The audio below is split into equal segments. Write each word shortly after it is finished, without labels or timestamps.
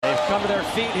come to their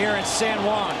feet here in San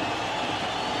Juan.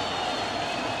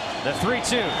 The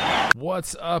 3-2.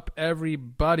 What's up,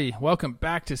 everybody? Welcome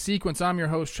back to Sequence. I'm your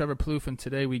host, Trevor Plouffe, and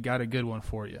today we got a good one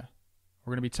for you.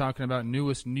 We're going to be talking about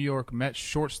newest New York Mets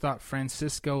shortstop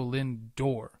Francisco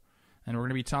Lindor. And we're going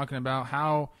to be talking about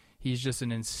how he's just an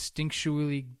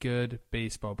instinctually good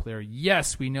baseball player.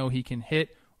 Yes, we know he can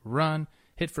hit, run,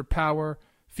 hit for power,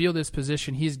 field his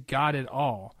position. He's got it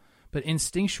all. But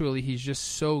instinctually, he's just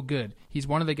so good. He's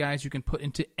one of the guys you can put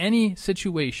into any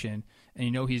situation, and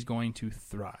you know he's going to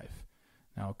thrive.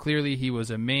 Now, clearly, he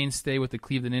was a mainstay with the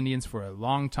Cleveland Indians for a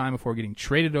long time before getting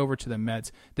traded over to the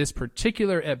Mets. This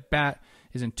particular at-bat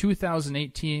is in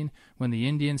 2018 when the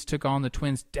Indians took on the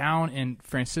Twins down in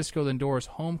Francisco Lindor's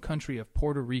home country of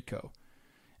Puerto Rico.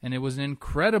 And it was an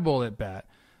incredible at-bat.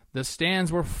 The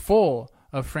stands were full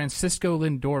of Francisco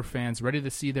Lindor fans ready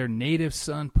to see their native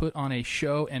son put on a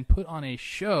show, and put on a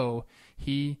show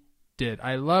he did.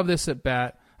 I love this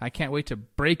at-bat. I can't wait to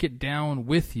break it down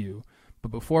with you.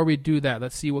 But before we do that,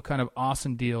 let's see what kind of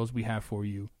awesome deals we have for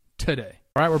you today.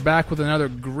 All right, we're back with another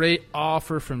great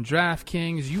offer from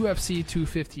DraftKings. UFC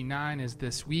 259 is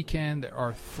this weekend. There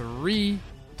are 3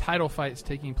 title fights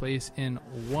taking place in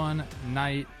one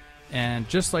night. And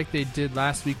just like they did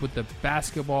last week with the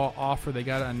basketball offer, they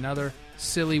got another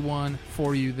silly one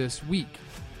for you this week.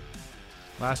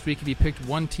 Last week, if you picked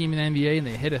one team in the NBA and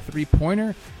they hit a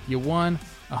three-pointer, you won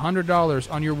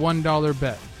 $100 on your $1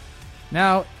 bet.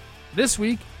 Now, this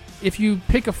week, if you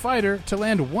pick a fighter to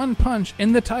land one punch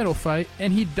in the title fight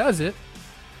and he does it,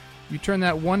 you turn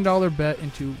that $1 bet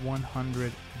into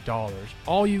 $100.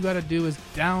 All you got to do is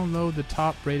download the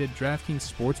top-rated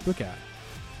DraftKings Sportsbook app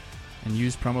and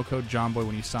use promo code JOHNBOY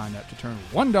when you sign up to turn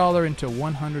 $1 into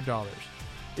 $100.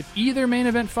 If either main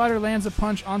event fighter lands a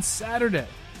punch on Saturday,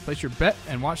 place your bet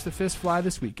and watch the fist fly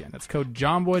this weekend. That's code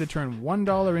JOHNBOY to turn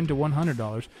 $1 into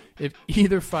 $100 if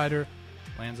either fighter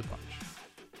lands a punch.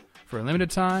 For a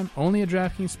limited time, only at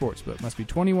DraftKings Sportsbook. Must be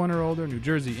 21 or older, New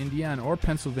Jersey, Indiana, or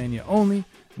Pennsylvania only.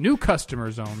 New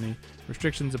customers only.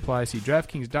 Restrictions apply. See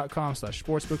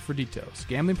DraftKings.com/sportsbook for details.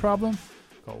 Gambling problem?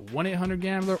 Call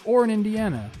 1-800-GAMBLER or in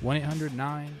Indiana,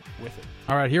 1-800-9-WITH-IT.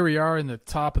 All right, here we are in the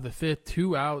top of the 5th,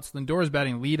 2 outs. Lindor's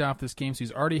batting leadoff this game, so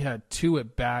he's already had 2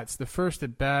 at-bats. The first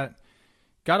at-bat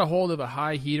got a hold of a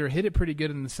high heater, hit it pretty good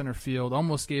in the center field,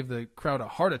 almost gave the crowd a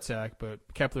heart attack, but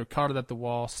Kepler caught it at the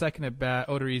wall. Second at-bat,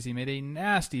 Odorizzi made a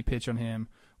nasty pitch on him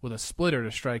with a splitter to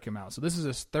strike him out. So this is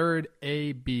his third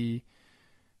AB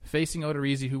facing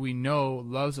Odorizzi, who we know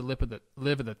loves to live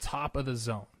at the top of the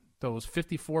zone. Those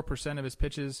 54% of his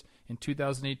pitches in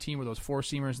 2018 were those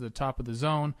 4-seamers at the top of the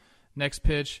zone. Next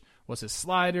pitch was his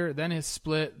slider, then his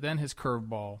split, then his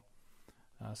curveball.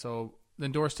 So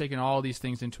Lindor's taking all these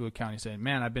things into account. He's saying,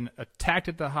 man, I've been attacked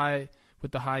at the high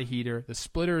with the high heater. The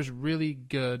splitter is really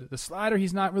good. The slider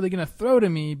he's not really going to throw to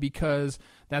me because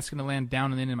that's going to land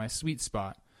down and in my sweet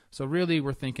spot. So really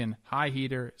we're thinking high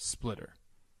heater, splitter.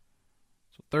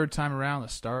 So third time around,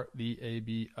 let's start the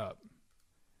AB up.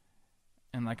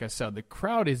 And like I said, the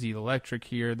crowd is electric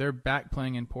here. They're back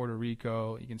playing in Puerto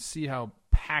Rico. You can see how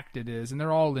packed it is. And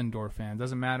they're all Lindor fans.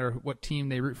 Doesn't matter what team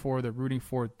they root for. They're rooting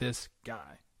for this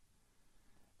guy.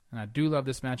 And I do love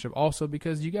this matchup also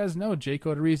because you guys know Jake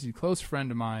Odorizzi, a close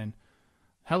friend of mine,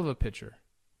 hell of a pitcher.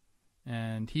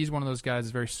 And he's one of those guys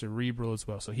that's very cerebral as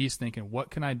well. So he's thinking, what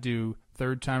can I do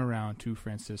third time around to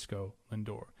Francisco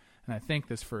Lindor? And I think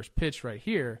this first pitch right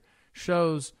here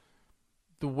shows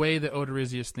the way that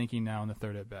Odorizzi is thinking now in the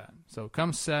third at-bat. So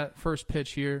come set, first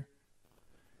pitch here.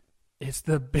 It's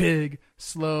the big,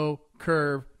 slow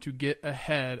curve to get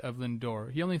ahead of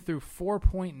Lindor. He only threw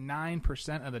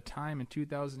 4.9% of the time in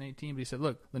 2018, but he said,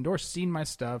 look, Lindor's seen my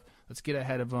stuff. Let's get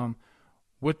ahead of him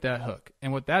with that hook.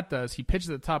 And what that does, he pitches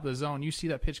at the top of the zone. You see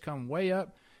that pitch come way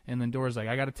up, and Lindor's like,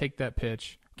 I got to take that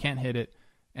pitch. Can't hit it.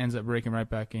 Ends up breaking right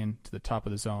back in to the top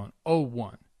of the zone.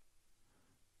 0-1.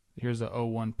 Here's the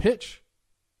 0-1 pitch.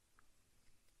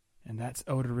 And that's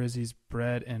Odorizzi's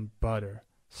bread and butter.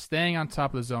 Staying on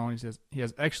top of the zone. He says he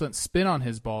has excellent spin on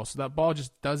his ball, so that ball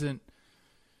just doesn't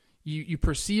you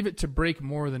perceive it to break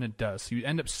more than it does. So you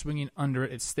end up swinging under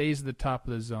it. It stays at the top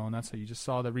of the zone. That's how you just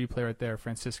saw the replay right there.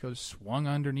 Francisco swung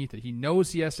underneath it. He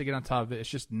knows he has to get on top of it. It's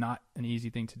just not an easy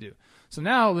thing to do. So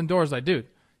now Lindor's like, dude,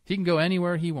 he can go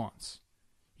anywhere he wants.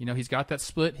 You know, he's got that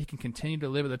split. He can continue to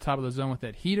live at the top of the zone with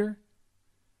that heater. And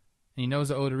he knows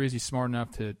that Odorizzi's smart enough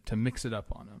to mix it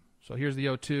up on him. So here's the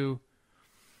 0-2.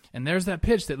 And there's that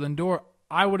pitch that Lindor,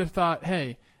 I would have thought,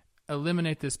 hey,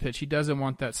 eliminate this pitch. He doesn't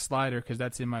want that slider because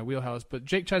that's in my wheelhouse. But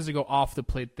Jake tries to go off the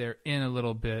plate there in a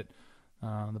little bit.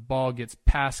 The ball gets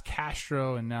past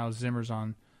Castro, and now Zimmer's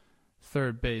on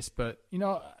third base. But,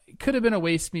 it could have been a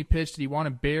waste me pitch. Did he want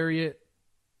to bury it?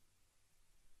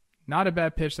 Not a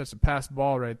bad pitch. That's a passed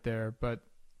ball right there. But,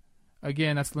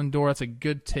 again, that's Lindor. That's a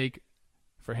good take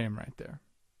for him right there.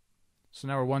 So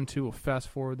now we're 1-2. We'll fast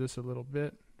forward this a little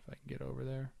bit if I can get over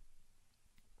there.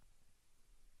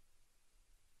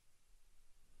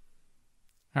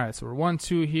 All right, so we're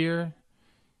 1-2 here.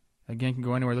 Again, can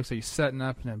go anywhere. Looks like he's setting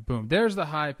up, and then boom. There's the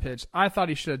high pitch. I thought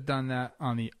he should have done that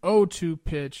on the 0-2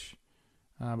 pitch,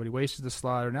 but he wasted the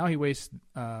slider. Now he wastes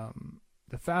the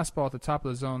fastball at the top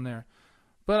of the zone there.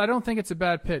 But I don't think it's a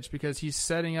bad pitch because he's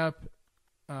setting up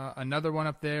another one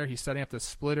up there. He's setting up the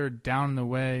splitter down the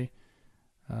way.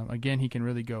 Again, he can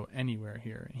really go anywhere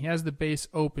here. He has the base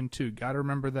open, too. Got to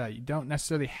remember that. You don't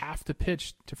necessarily have to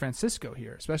pitch to Francisco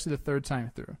here, especially the third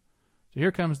time through. So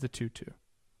here comes the 2-2.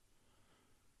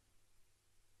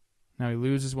 Now he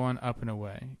loses one up and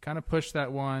away. Kind of pushed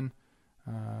that one.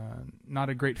 Not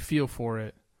a great feel for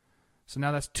it. So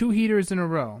now that's 2 heaters in a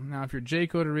row. Now if you're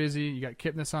Jake Odorizzi, you got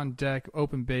Kipnis on deck,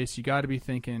 open base, you got to be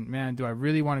thinking, man, do I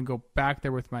really want to go back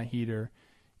there with my heater?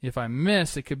 If I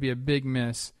miss, it could be a big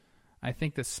miss. I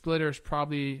think the splitter is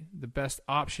probably the best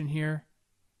option here.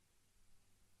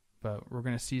 But we're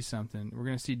going to see something. We're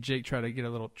going to see Jake try to get a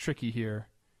little tricky here.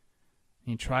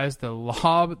 He tries to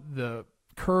lob the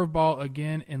curveball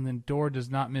again, and Lindor does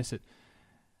not miss it.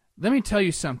 Let me tell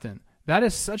you something. That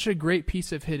is such a great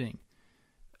piece of hitting.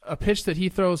 A pitch that he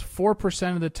throws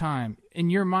 4% of the time. In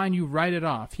your mind, you write it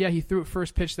off. Yeah, he threw it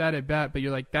first pitch that at bat, but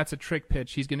you're like, that's a trick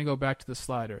pitch. He's going to go back to the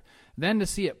slider. Then to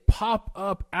see it pop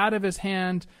up out of his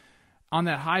hand on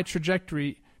that high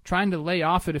trajectory, trying to lay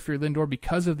off it if you're Lindor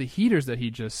because of the heaters that he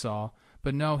just saw.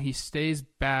 But no, he stays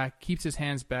back, keeps his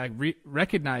hands back,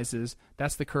 recognizes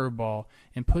that's the curveball,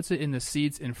 and puts it in the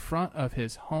seats in front of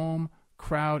his home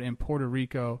crowd in Puerto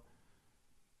Rico.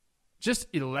 Just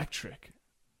electric.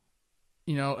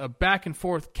 A back and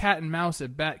forth cat and mouse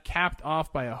at bat, capped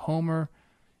off by a homer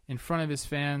in front of his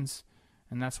fans.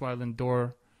 And that's why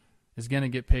Lindor is going to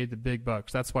get paid the big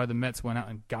bucks. That's why the Mets went out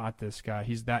and got this guy.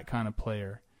 He's that kind of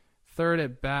player. Third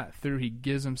at bat through, he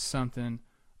gives him something.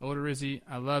 Odorizzi,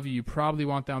 I love you. You probably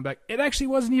want that one back. It actually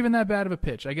wasn't even that bad of a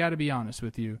pitch. I got to be honest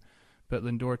with you. But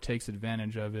Lindor takes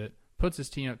advantage of it. Puts his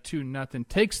team up 2-0.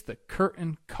 Takes the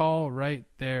curtain call right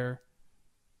there.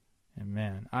 And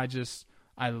man,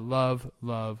 I love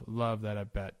that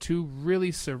at bat. 2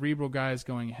 really cerebral guys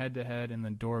going head to head, and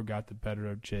Lindor got the better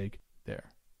of Jake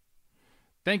there.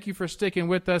 Thank you for sticking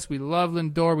with us. We love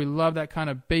Lindor. We love that kind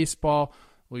of baseball.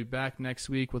 We'll be back next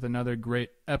week with another great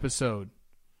episode.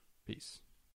 Peace.